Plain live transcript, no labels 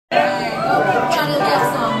got a love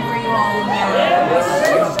song for you all.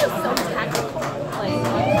 It's just so tactical.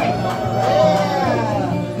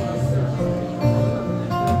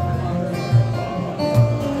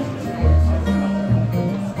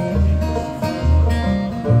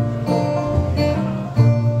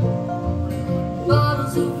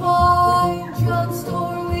 Bottles of wine,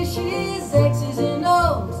 drugstore wishes, X's and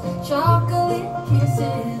O's, chocolate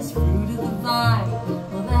kisses, fruit of the vine.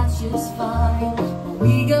 Well, that's just fine. But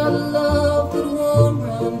we got a love that won't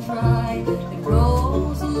run dry. It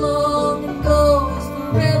rolls along and goes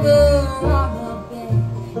forever. Our love,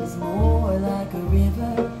 babe, is more like a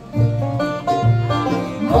river.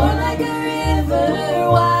 More like a river,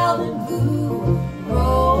 wild and blue.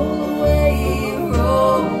 Roll away,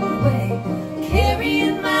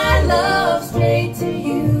 carrying my love straight to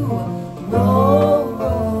you. Roll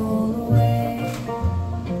away.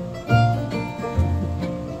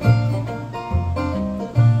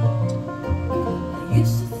 I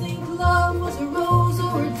used to think love was a rose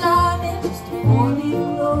or a diamond, just a four-leaf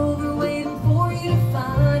clover waiting for you to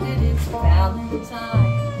find it. It's a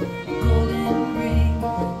Valentine, a golden ring,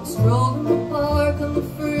 strolling the park on the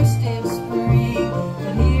first day of spring.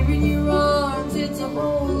 But here in your arms, it's a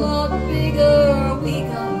whole lot bigger. We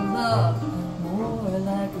got love more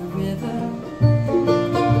like a river.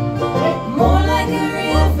 More like a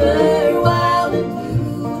river, wild and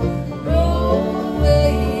blue. Roll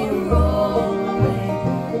away,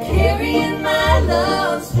 carrying my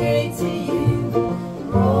love straight to you.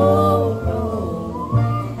 Roll away.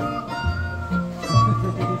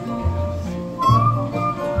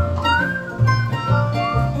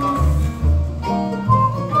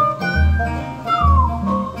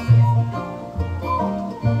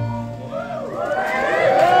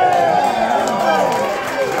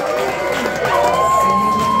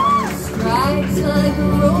 Strikes like a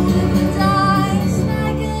roll of the dice,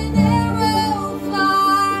 like an arrow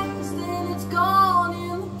flies, then it's gone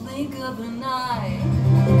in the blink of an eye.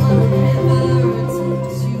 But a river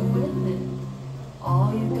takes you with it. All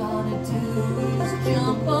you gotta do is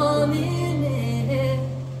jump on in it.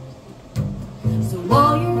 So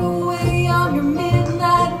while you're away on your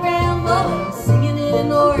midnight ramble, singing in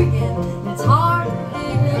an organ, it's hard to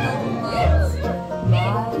handle us.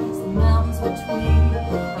 Lies the mountains between,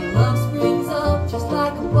 our love springs up just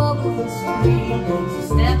like a bubbling stream. So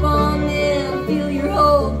step on in, feel your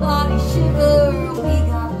whole body shiver. We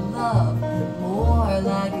got love more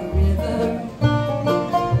like a river.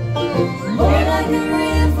 More like a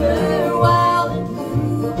river, wild and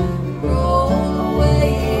blue. Roll away,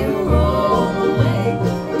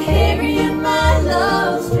 carrying my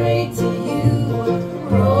love straight to you.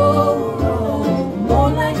 Roll,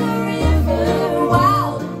 more like a river,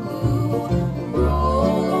 wild and blue.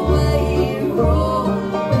 Roll away,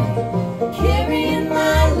 carrying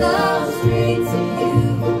my love straight to you.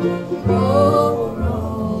 Roll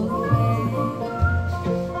away.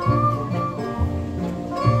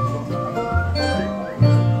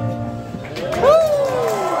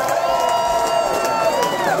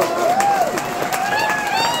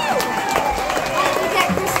 We got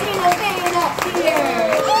Christina Van up here.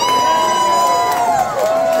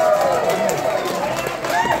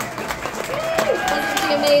 Wasn't she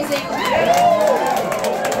amazing?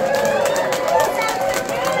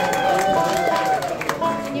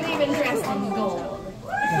 And you even dressed in gold.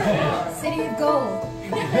 City of Gold.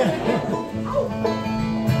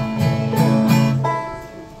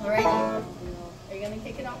 Alrighty. Are you gonna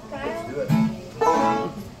kick it off, Kyle? Do it.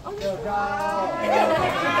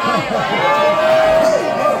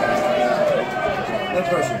 Next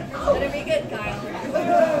person. Better be good, Kyle.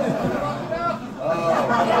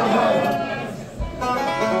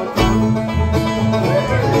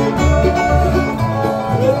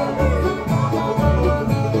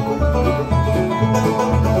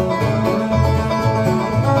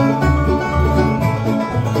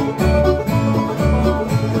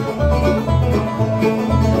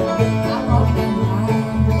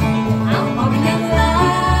 I'm walking down the line.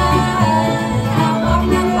 I'm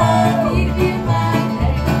walking down the line. You to be mine.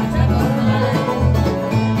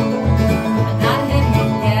 I'm not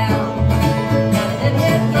heading down.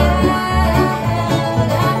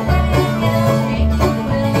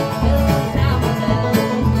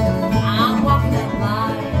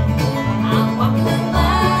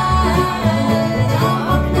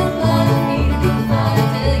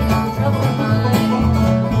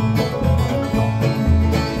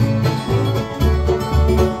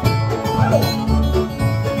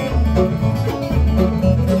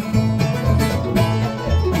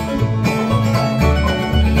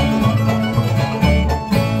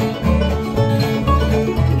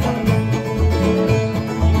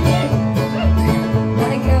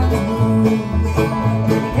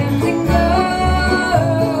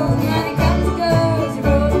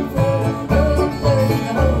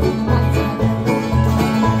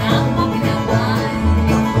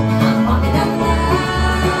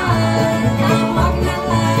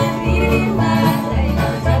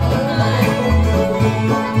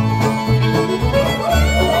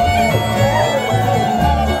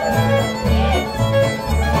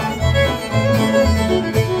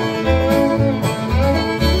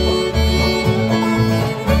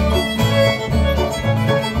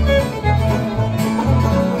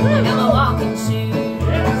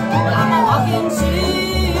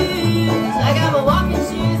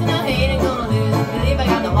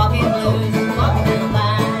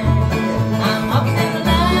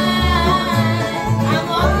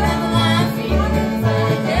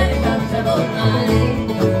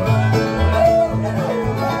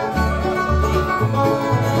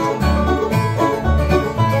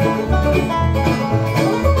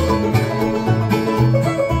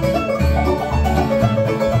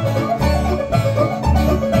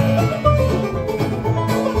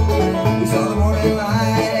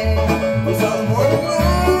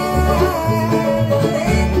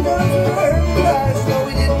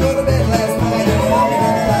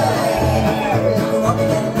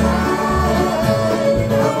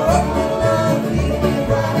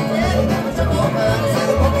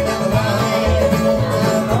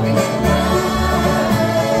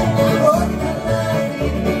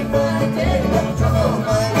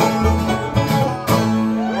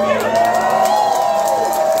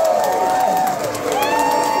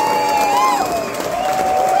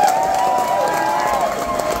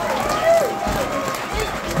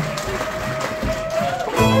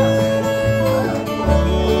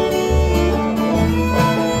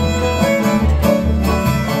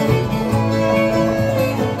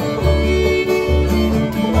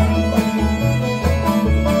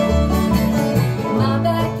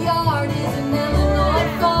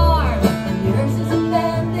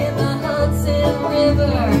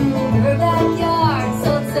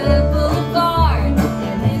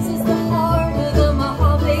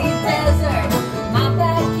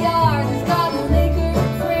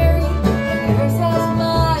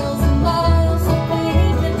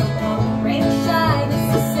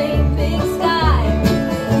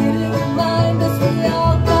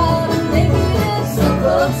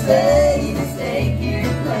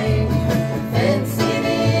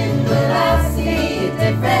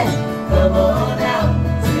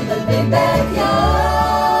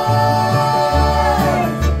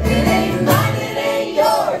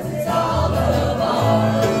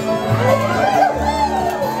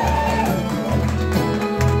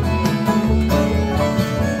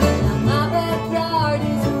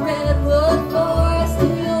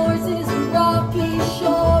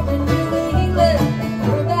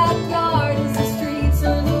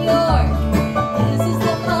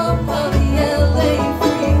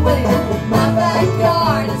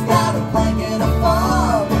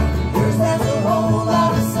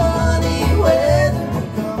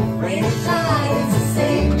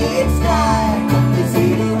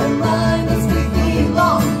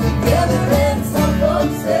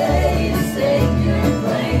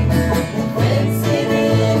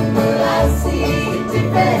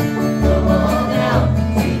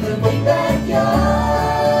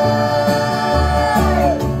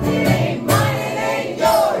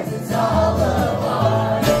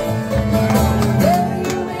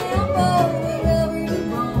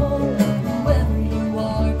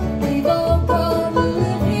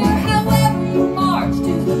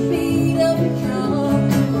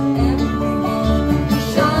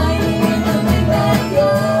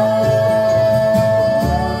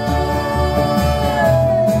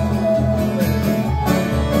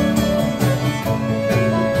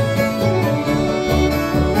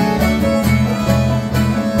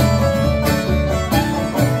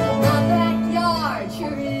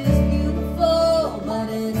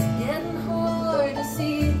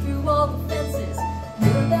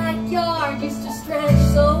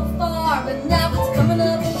 but now it's